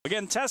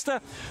Again,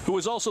 Testa, who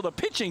is also the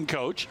pitching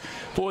coach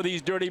for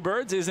these Dirty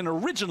Birds, is an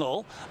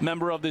original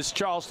member of this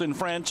Charleston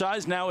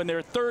franchise, now in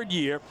their third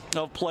year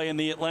of play in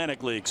the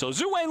Atlantic League. So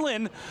Zhu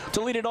Lin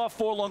to lead it off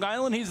for Long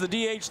Island. He's the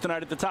DH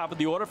tonight at the top of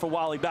the order for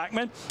Wally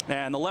Backman.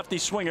 And the lefty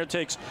swinger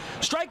takes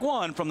strike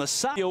one from the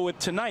side with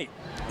tonight.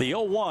 The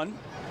 0-1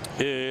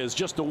 is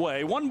just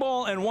away. 1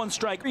 ball and 1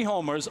 strike. 3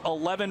 homers,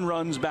 11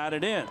 runs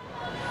batted in.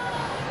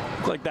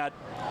 Look like that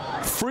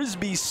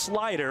frisbee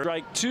slider.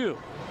 Strike 2.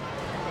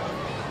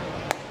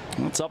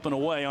 It's up and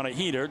away on a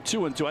heater,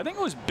 2-2. I think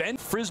it was bent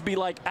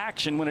frisbee-like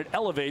action when it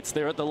elevates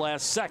there at the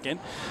last second.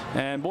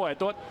 And boy, I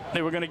thought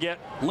they were going to get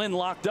Lynn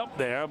locked up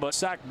there, but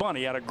Sack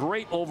Bunny had a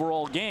great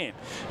overall game.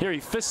 Here he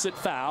fists it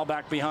foul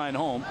back behind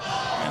home,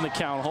 and the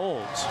count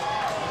holds.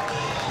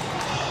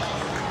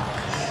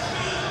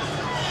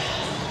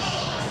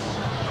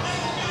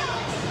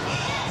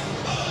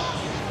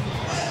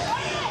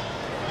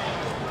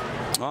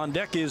 On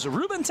deck is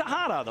Ruben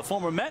Tejada, the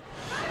former Met,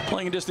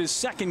 playing just his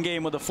second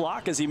game with the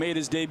Flock as he made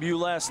his debut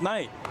last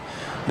night.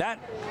 That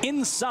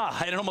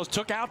inside, it almost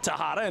took out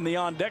Tejada in the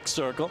on-deck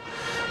circle.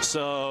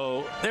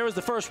 So there was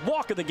the first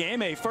walk of the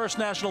game, a First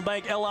National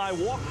Bank LI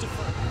walk to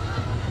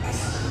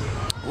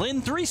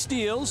Lynn, 3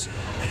 steals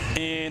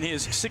in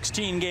his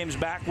 16 games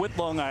back with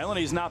Long Island.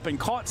 He's not been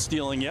caught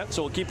stealing yet,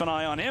 so we'll keep an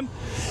eye on him.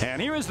 And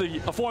here is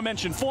the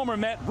aforementioned former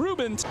Met,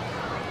 Ruben.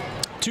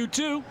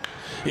 2-2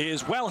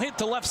 is well hit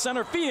to left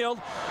center field.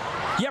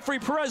 Jeffrey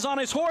Perez on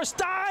his horse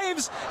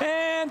dives,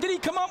 and did he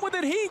come up with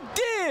it? He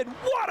did.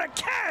 What a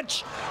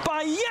catch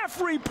by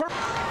Jeffrey Perez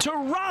to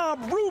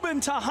rob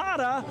Ruben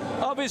Tejada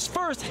of his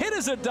first hit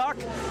as a Duck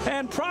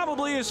and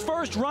probably his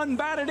first run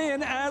batted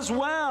in as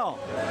well.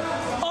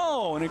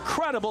 Oh, an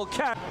incredible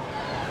catch.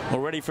 We're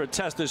ready for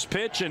Testa's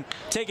pitch, and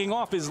taking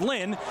off is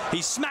Lynn.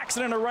 He smacks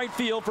it into right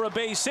field for a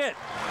base hit.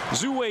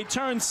 Zhu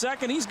turns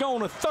second. He's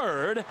going to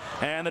third,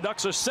 and the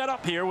Ducks are set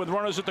up here with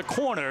runners at the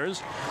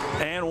corners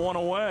and 1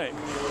 away.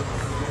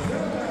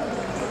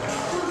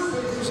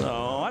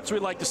 So that's what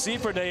we'd like to see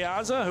for De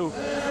Aza, who,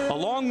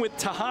 along with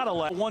Tejada,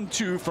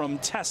 1-2 from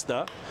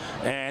Testa.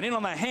 And in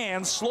on the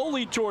hands,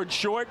 slowly towards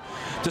short,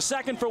 to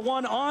second for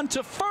 1, on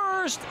to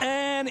first,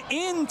 and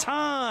in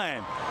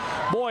time.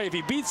 Boy, if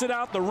he beats it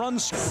out, the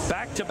runs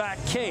back-to-back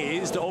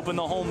Ks to open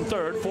the home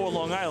third for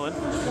Long Island.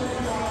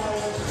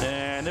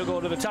 And they'll go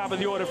to the top of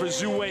the order for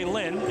Zhu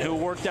Lin, who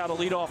worked out a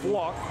leadoff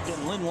walk.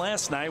 And Lin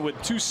last night with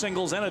 2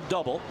 singles and a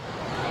double.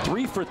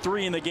 3 for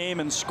 3 in the game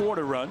and scored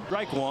a run.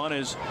 Strike 1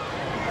 is,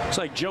 looks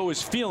like Joe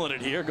is feeling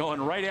it here,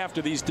 going right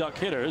after these Duck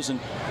hitters. And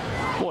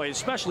boy,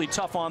 especially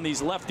tough on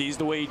these lefties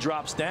the way he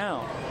drops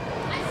down.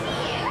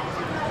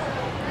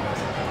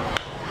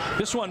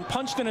 This one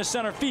punched into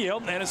center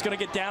field, and it's going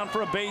to get down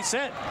for a base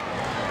hit.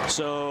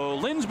 So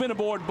Lynn's been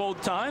aboard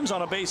both times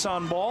on a base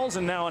on balls,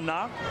 and now a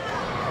knock.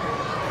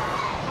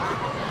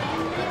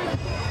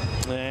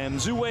 And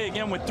Zhu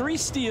again with 3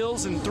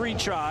 steals and 3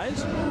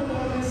 tries.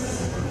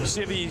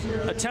 See if he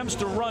attempts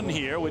to run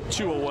here with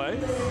 2 away.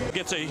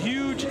 Gets a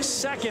huge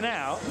second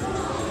out,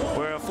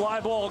 where a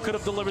fly ball could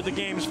have delivered the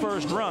game's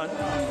first run.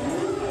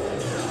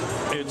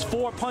 It's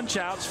 4 punch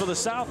outs for the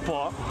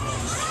southpaw.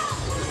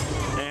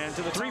 And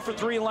to the 3 for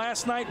 3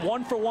 last night,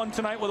 1 for 1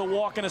 tonight with a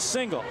walk and a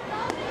single.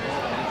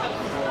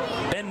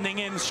 Bending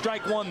in,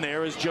 strike 1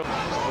 there is Joe.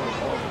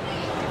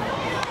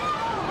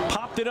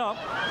 Popped it up,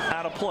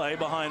 out of play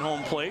behind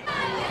home plate.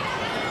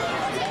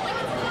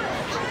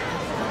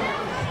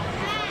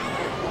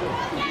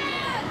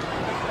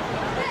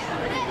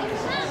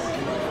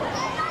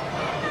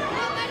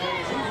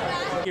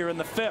 Here in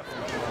the 5th.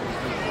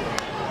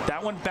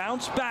 That one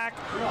bounced back.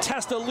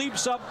 Testa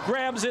leaps up,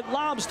 grabs it,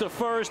 lobs to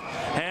first,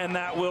 and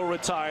that will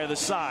retire the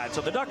side.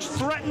 So the Ducks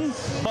threaten,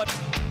 but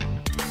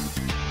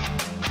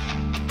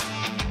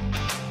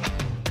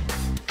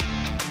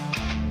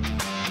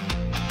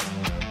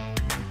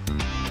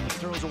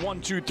throws a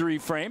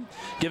 1-2-3 frame,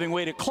 giving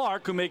way to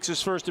Clark, who makes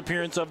his first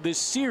appearance of this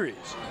series.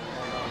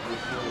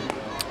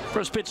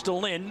 First pitch to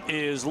Lynn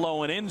is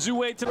low and in.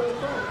 Zhu to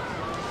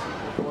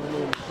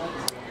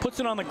puts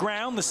it on the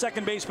ground. The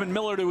second baseman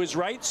Miller to his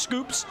right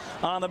scoops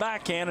on the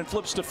backhand and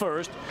flips to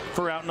first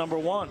for out number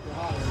 1.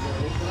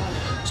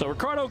 So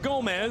Ricardo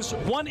Gomez,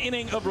 1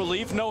 inning of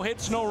relief, no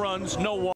hits, no runs, no walks.